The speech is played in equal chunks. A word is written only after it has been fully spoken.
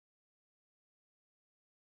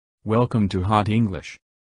Welcome to Hot English.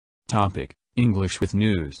 Topic: English with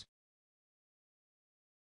news.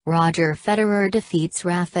 Roger Federer defeats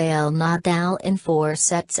Rafael Nadal in 4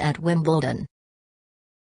 sets at Wimbledon.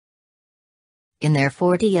 In their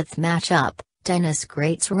 40th matchup, tennis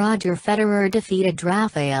greats Roger Federer defeated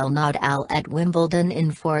Rafael Nadal at Wimbledon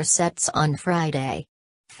in 4 sets on Friday.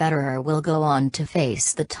 Federer will go on to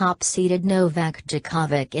face the top-seeded Novak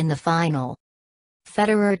Djokovic in the final.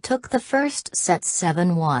 Federer took the first set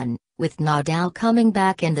 7-1, with Nadal coming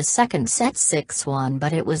back in the second set 6-1,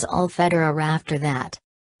 but it was all Federer after that.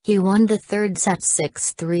 He won the third set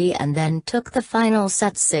 6-3 and then took the final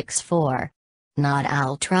set 6-4.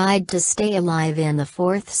 Nadal tried to stay alive in the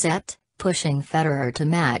fourth set, pushing Federer to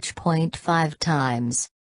match point 5 times.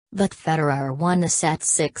 But Federer won the set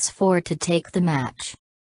 6-4 to take the match.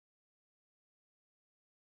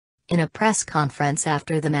 In a press conference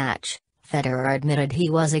after the match, Federer admitted he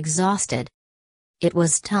was exhausted. "It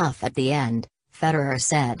was tough at the end," Federer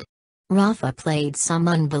said. "Rafa played some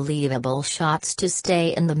unbelievable shots to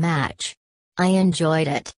stay in the match. I enjoyed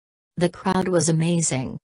it. The crowd was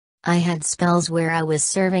amazing. I had spells where I was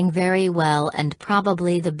serving very well and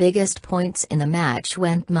probably the biggest points in the match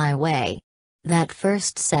went my way. That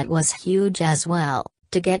first set was huge as well,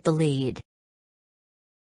 to get the lead."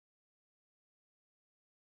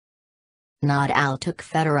 Nadal took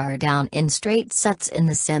Federer down in straight sets in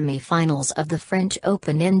the semi-finals of the French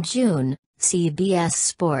Open in June, CBS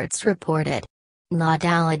Sports reported.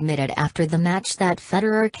 Nadal admitted after the match that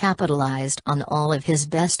Federer capitalized on all of his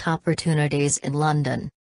best opportunities in London.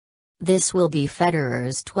 This will be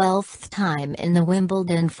Federer's 12th time in the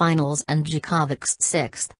Wimbledon finals and Djokovic's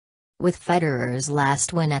 6th. With Federer's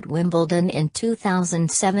last win at Wimbledon in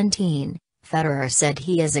 2017, Federer said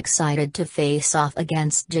he is excited to face off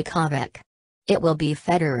against Djokovic. It will be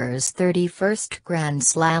Federer's 31st Grand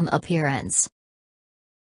Slam appearance.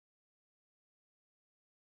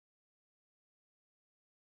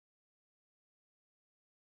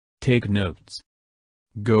 Take notes.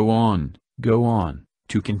 Go on,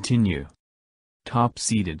 to continue.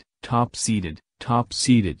 Top-seeded, top-seeded,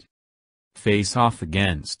 top-seeded. Face off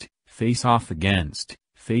against, face off against,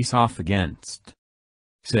 face off against.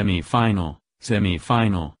 Semi-final,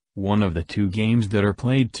 semi-final. One of the 2 games that are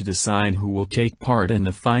played to decide who will take part in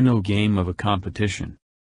the final game of a competition.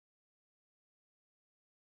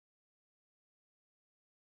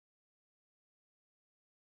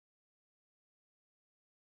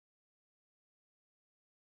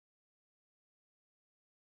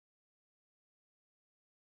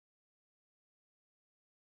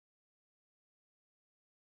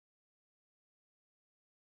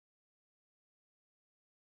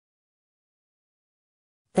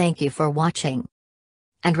 Thank you for watching.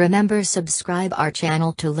 And remember, subscribe our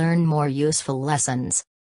channel to learn more useful lessons.